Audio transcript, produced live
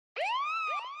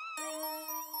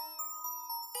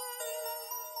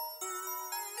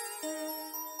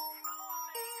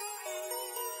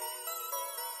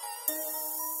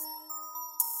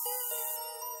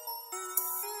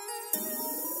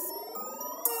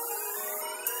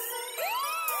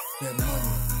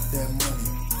That money,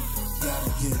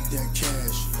 gotta get that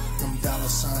cash. Them dollar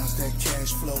signs, that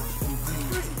cash flow, them green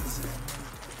papers.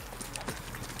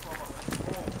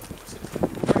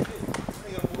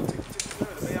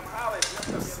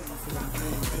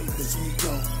 As we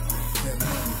go, that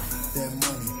money,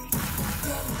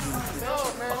 gotta get that. Yo,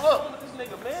 man, look, this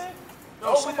nigga, man.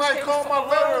 Yo, somebody call my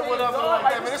letter or whatever like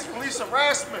that, man. It's police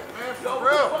harassment, man, for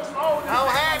real. I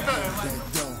don't have nothing. That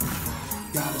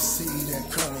dough, gotta see that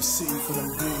currency for them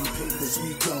green papers.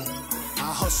 We go.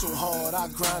 I hustle hard, I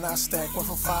grind, I stack. Went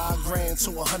from 5 grand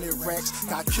to 100 racks.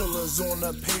 Got killers on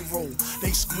the payroll.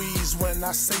 They squeeze when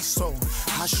I say so.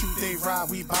 I shoot, they ride,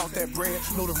 we bout that bread.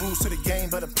 Know the rules to the game,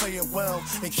 better play it well.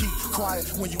 And keep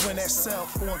quiet when you in that cell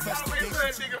or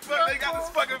investigation. They got this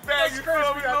fucking bag, you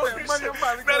feel me?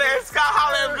 That ass Scott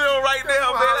holler at Bill right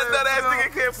now, man. That ass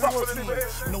nigga can't fuck with it, man.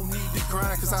 No need to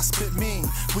grind, cause I spit mean.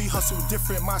 We hustle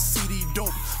different, my CD dope.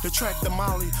 The track, the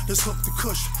molly, this hook, the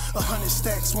kush. 100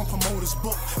 stacks, one promoter's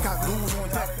book. Got goons on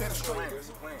deck, that is straight.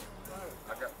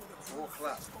 I got 4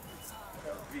 o'clock.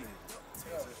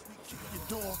 Your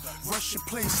door, rush your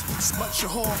place, smut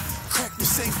your whore, crack your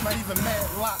safe, not even mad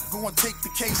lock. Go and take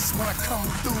the case when I come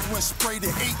through and spray the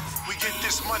 8. We get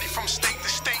this money from state to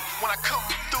state. When I come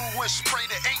through and spray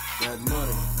the 8.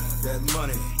 That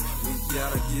money, we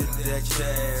gotta get that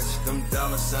cash. Them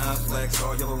dollar signs, blacks,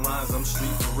 all yellow lines, I'm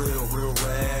street for real, real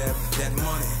rap. That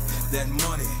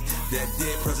money, that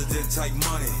dead president type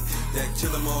money. That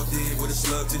kill 'em all dead with a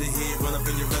slug to the head, run up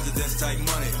in your residence type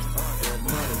money.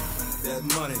 That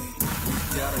money, we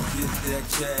gotta get that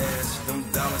cash. Them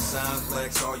dollar signs,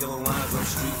 blacks, all yellow lines, I'm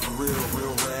street for real,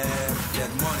 real rap.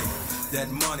 That money,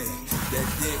 that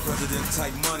dead president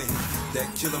type money. That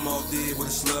kill 'em all dead with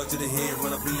a slug to the head,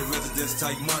 run up in your residence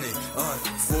type money.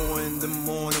 4 in the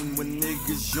morning when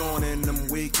niggas yawning, I'm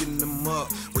waking them up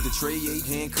with the tray, 8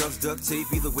 handcuffs, duct tape.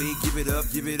 Either way, give it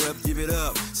up, give it up, give it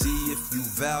up. See if you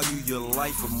value your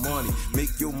life for money,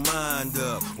 make your mind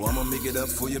up. Well, I'ma make it up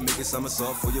for you, make it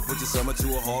somersault for you, put your summer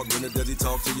to a halt. When it does, he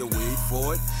talk to you, wait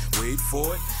for it, wait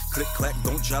for it. Click, clack,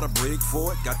 don't try to break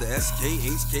for it. Got the SK,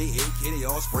 HK, AK, they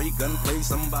all spray gunplay,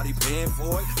 somebody paying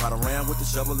for it. Ride around with the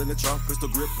shovel in the trunk, pistol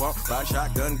grip pump, buy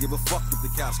shotgun, give a fuck if the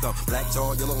cops come. Black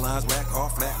tar, yellow lines, black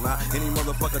heart, flat line. Any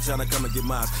motherfucker tryna come and get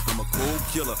mine. I'm a cold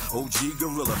killer, OG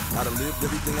gorilla. I done lived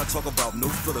everything I talk about, no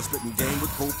filler. Spitting game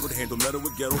with Culprit, handle metal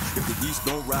with Ghetto. If the geese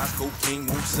don't rise, cocaine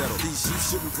won't settle. These sheep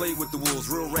shouldn't play with the wolves,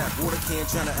 real rap. Water can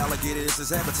tryna alligator, it's his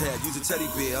habitat. Use a teddy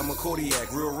bear, I'm a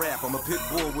Kodiak, real rap. I'm a pit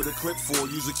bull with a clip for,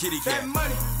 use a kitty cat.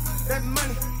 That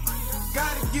money,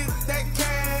 gotta get that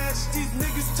cash. These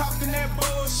niggas talking that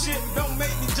bullshit, don't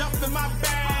make me jump in my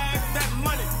bag. That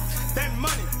money,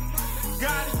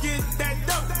 gotta get that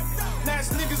dope.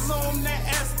 Last niggas on that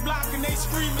S block and they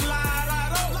screaming loud,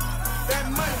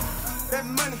 That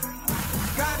money,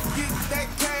 gotta get that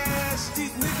cash.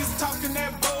 These niggas talking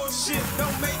that bullshit,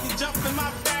 don't make me jump in my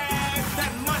bag.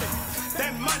 That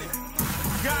money,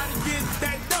 gotta get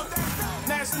that dope.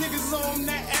 Last niggas on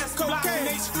that S block and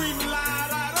they screaming loud,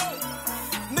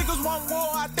 Niggas want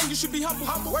war, I think you should be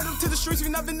humble. Word up to the streets, we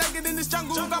never naked in this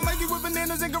jungle. Got monkey with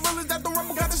bananas and gorillas that don't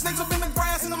rumble. Got the snakes up in the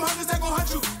grass and them hunters that gon' hunt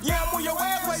you. Yeah, I'm on your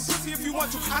airway, pussy if you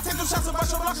want to. I take them shots about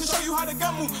your block and show you how the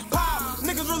gun move. Pow,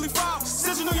 niggas really foul.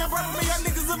 Since you know your brother, me, y'all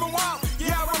niggas living wild.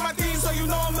 Yeah, I run my team, so you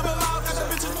know I'm living loud. Got the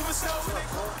bitches moving slow.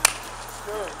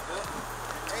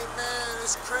 Hey, man,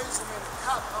 it's crazy, man. The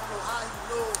cop, I don't know how he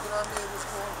knew, you know what I mean, what's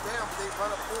going down. But they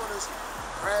run up on us,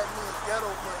 grabbed me in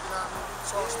Ghetto, but, you know what I mean, we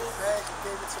tossed the bag and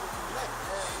gave it to the collect,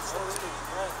 man. So it's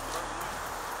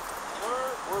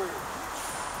word.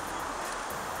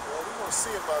 Well, we gonna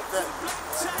see about that.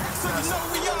 So you know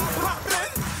we all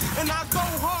poppin', and I go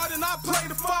hard and I play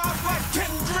the 5 like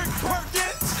Kendrick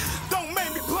Perkins. Don't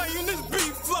make me play in this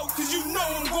beat flow, cause you know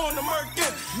I'm going to murk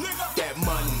it, nigga.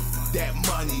 That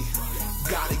money,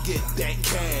 gotta get that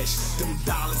cash. Them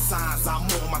dollar signs, I'm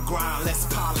on my grind, let's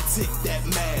politic that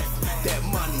math. That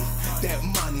money,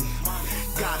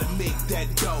 gotta make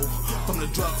that dough. From the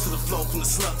drug to the flow, from the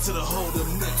slug to the holder,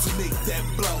 meant to make that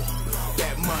blow.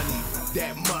 That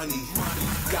money,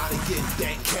 gotta get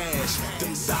that cash.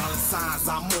 Them dollar signs,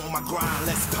 I'm on my grind,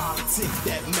 let's politic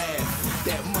that math.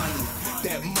 That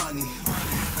money,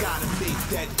 gotta make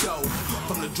that dough.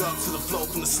 From the drug to the flow,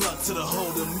 from the slug to the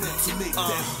holder, meant to make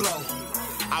that blow.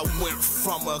 I went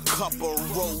from a cup of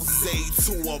rosé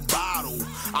to a bottle.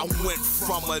 I went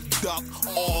from a duck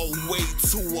all the way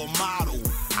to a model.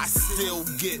 I still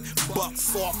get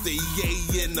bucks off the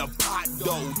yay in the pot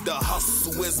though. The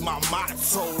hustle is my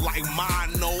motto, like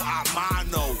mano a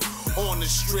mano. On the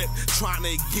strip, trying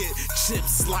to get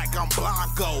chips like I'm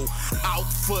Blanco. Out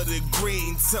for the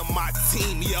green to my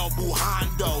team, yell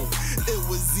Buhando. It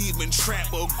was even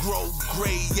trap or grow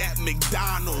gray at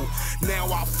McDonald's. Now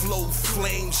I flow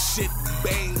flame, shit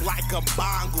bang like a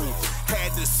bongo.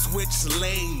 Had to switch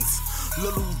lanes.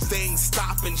 Little things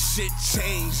stopping, shit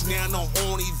change. Now the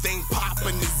only thing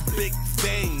popping is big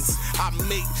things. I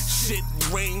make shit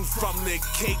rain from the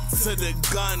cake to the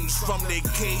guns, from the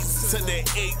K's to the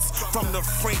 8s, from the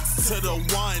Franks to the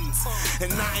ones.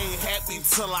 And I ain't happy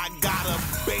till I got a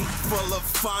bank full of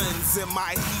funds. And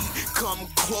my heat come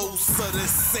closer, the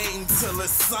same till the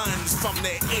suns. From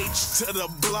the H to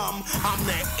the Blum, I'm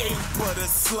the 8 for the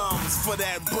slums. For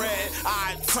that bread,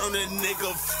 I turn a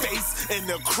nigga face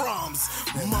into crumbs.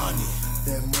 Money,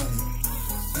 that money,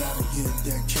 gotta get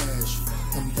that cash.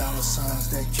 Them dollar signs,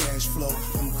 that cash flow,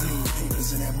 them green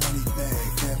papers in that money bag.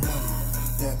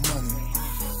 That money,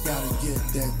 gotta get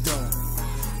that dough.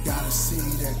 Gotta see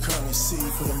that currency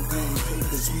for them green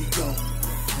papers, we go.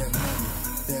 That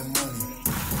money,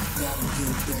 gotta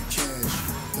get that cash.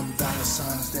 Them dollar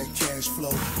signs, that cash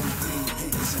flow, them green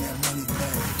papers in that money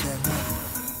bag.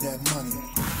 That money,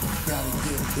 gotta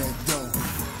get that dough.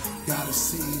 Gotta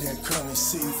see that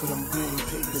currency for them green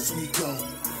papers, we go.